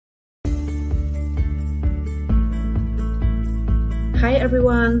Hi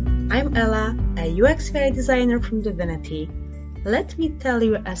everyone, I'm Ella, a UX/UI designer from Divinity. Let me tell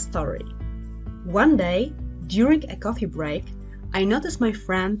you a story. One day, during a coffee break, I noticed my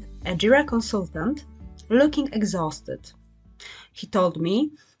friend, a Jira consultant, looking exhausted. He told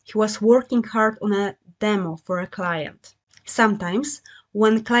me he was working hard on a demo for a client. Sometimes,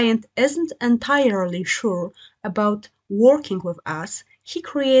 when a client isn't entirely sure about working with us, he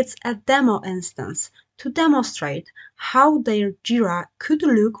creates a demo instance to demonstrate how their Jira could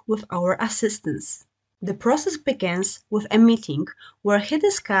look with our assistance. The process begins with a meeting where he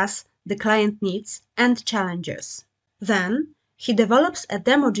discusses the client needs and challenges. Then, he develops a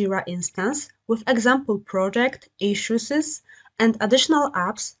demo Jira instance with example project, issues, and additional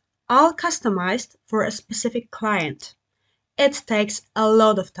apps, all customized for a specific client. It takes a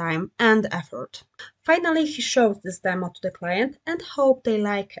lot of time and effort. Finally, he shows this demo to the client and hope they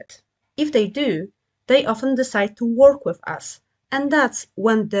like it. If they do, they often decide to work with us, and that's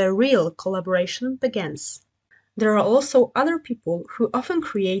when the real collaboration begins. There are also other people who often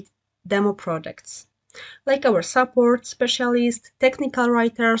create demo projects, like our support specialists, technical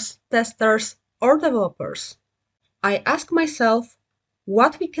writers, testers, or developers. I ask myself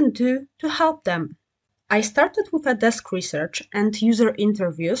what we can do to help them. I started with a desk research and user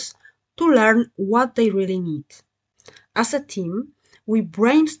interviews to learn what they really need. As a team, we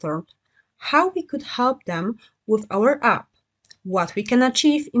brainstormed how we could help them with our app, what we can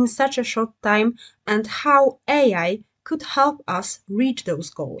achieve in such a short time, and how AI could help us reach those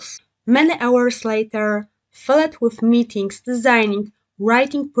goals. Many hours later, filled with meetings, designing,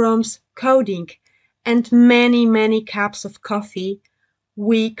 writing prompts, coding, and many cups of coffee,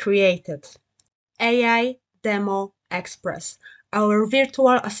 we created AI Demo Express, our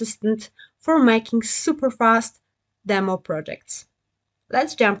virtual assistant for making super fast demo projects.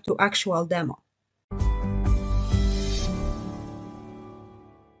 Let's jump to actual demo.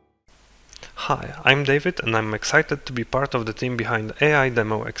 Hi, I'm David and I'm excited to be part of the team behind AI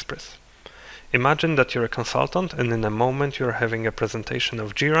Demo Express. Imagine that you're a consultant and in a moment you're having a presentation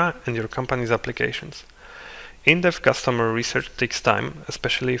of Jira and your company's applications. In-depth customer research takes time,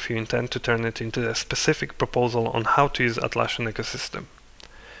 especially if you intend to turn it into a specific proposal on how to use Atlassian ecosystem.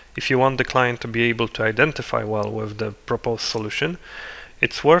 If you want the client to be able to identify well with the proposed solution,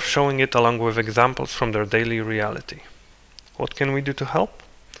 it's worth showing it along with examples from their daily reality. What can we do to help?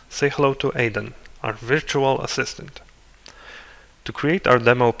 Say hello to Aidan, our virtual assistant. To create our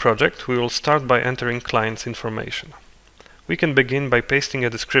demo project, we will start by entering client's information. We can begin by pasting a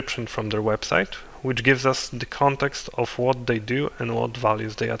description from their website, which gives us the context of what they do and what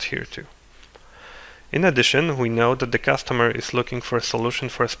values they adhere to. In addition, we know that the customer is looking for a solution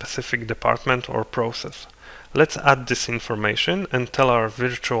for a specific department or process. Let's add this information and tell our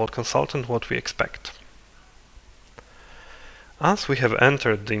virtual consultant what we expect. As we have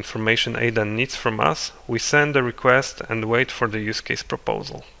entered the information Aidan needs from us, we send a request and wait for the use case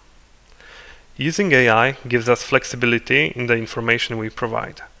proposal. Using AI gives us flexibility in the information we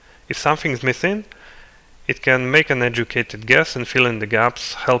provide. If something is missing, it can make an educated guess and fill in the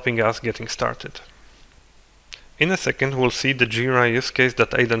gaps, helping us getting started. In a second, we'll see the Jira use case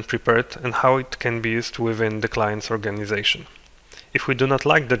that Aidan prepared and how it can be used within the client's organization. If we do not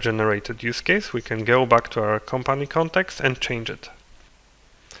like the generated use case, we can go back to our company context and change it.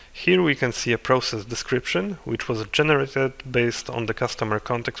 Here we can see a process description, which was generated based on the customer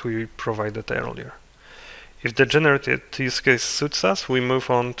context we provided earlier. If the generated use case suits us, we move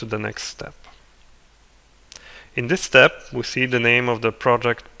on to the next step. In this step, we see the name of the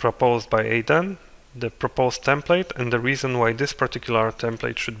project proposed by Aidan, the proposed template, and the reason why this particular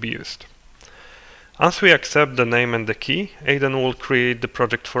template should be used. As we accept the name and the key, Aidan will create the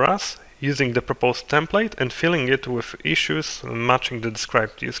project for us, using the proposed template and filling it with issues matching the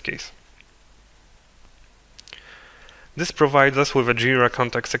described use case. This provides us with a Jira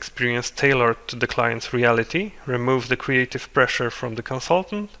context experience tailored to the client's reality, removes the creative pressure from the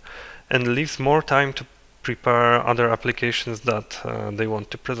consultant, and leaves more time to prepare other applications that they want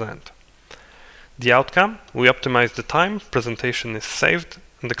to present. The outcome, we optimize the time, presentation is saved,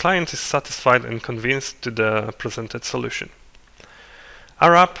 and the client is satisfied and convinced to the presented solution.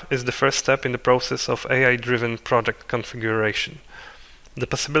 Our app is the first step in the process of AI-driven project configuration. The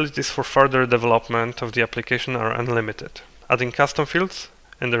possibilities for further development of the application are unlimited, adding custom fields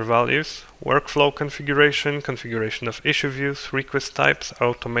and their values, workflow configuration, configuration of issue views, request types,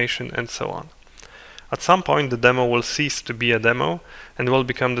 automation, and so on. At some point, the demo will cease to be a demo and will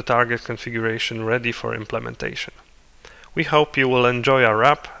become the target configuration ready for implementation. We hope you will enjoy our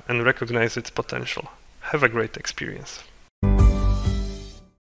app and recognize its potential. Have a great experience.